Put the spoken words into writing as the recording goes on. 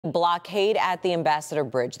Blockade at the Ambassador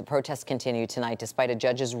Bridge. The protests continue tonight despite a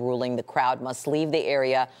judge's ruling the crowd must leave the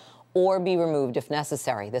area or be removed if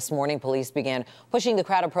necessary. This morning, police began pushing the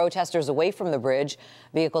crowd of protesters away from the bridge.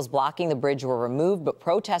 Vehicles blocking the bridge were removed, but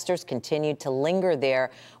protesters continued to linger there,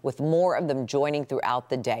 with more of them joining throughout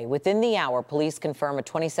the day. Within the hour, police confirm a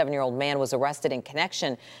 27-year-old man was arrested in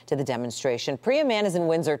connection to the demonstration. Priya Mann is in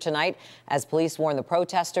Windsor tonight as police warn the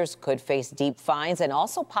protesters could face deep fines and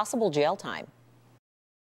also possible jail time.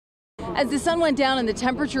 As the sun went down and the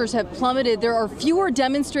temperatures have plummeted, there are fewer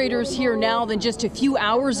demonstrators here now than just a few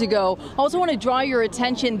hours ago. I also want to draw your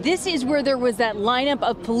attention. This is where there was that lineup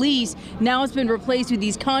of police. Now it's been replaced with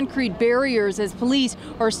these concrete barriers as police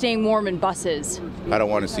are staying warm in buses. I don't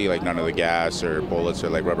want to see none of the gas or bullets or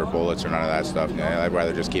rubber bullets or none of that stuff. I'd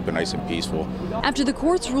rather just keep it nice and peaceful. After the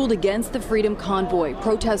courts ruled against the Freedom Convoy,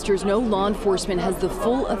 protesters know law enforcement has the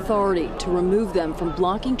full authority to remove them from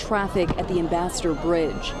blocking traffic at the Ambassador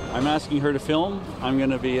Bridge. I'm asking her to film. I'm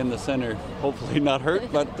going to be in the center, hopefully not hurt,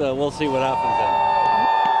 but we'll see what happens then.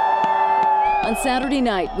 On Saturday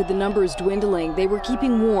night, with the numbers dwindling, they were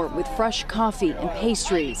keeping warm with fresh coffee and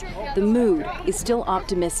pastries. The mood is still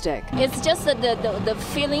optimistic. It's just the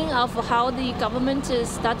feeling of how the government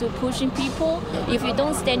start to pushing people. If you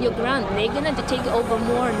don't stand your ground, they're going to take over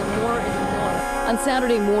more and more and more. On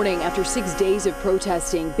Saturday morning, after 6 days of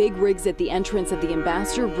protesting, big rigs at the entrance of the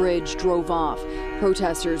Ambassador Bridge drove off.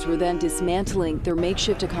 Protesters were then dismantling their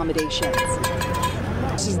makeshift accommodations.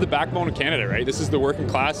 This is the backbone of Canada, right? This is the working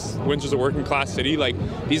class. Windsor's a working class city.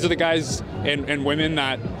 These are the guys and women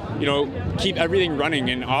that, keep everything running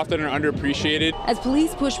and often are underappreciated. As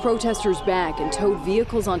police pushed protesters back and towed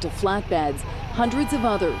vehicles onto flatbeds, hundreds of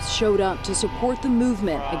others showed up to support the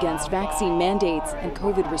movement against vaccine mandates and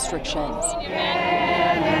COVID restrictions.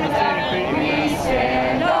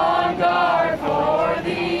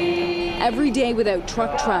 Every day without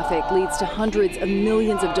truck traffic leads to hundreds of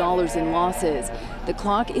millions of dollars in losses. The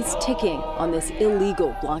clock is ticking on this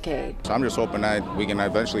illegal blockade. So I'm just hoping that we can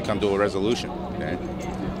eventually come to a resolution.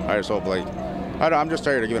 I just hope, I'm just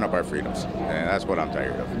tired of giving up our freedoms, and that's what I'm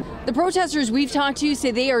tired of. The protesters we've talked to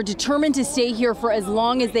say they are determined to stay here for as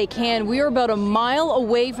long as they can. We are about a mile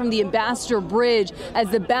away from the Ambassador Bridge as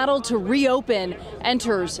the battle to reopen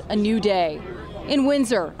enters a new day. In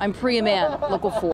Windsor, I'm Priya Mann, Local 4.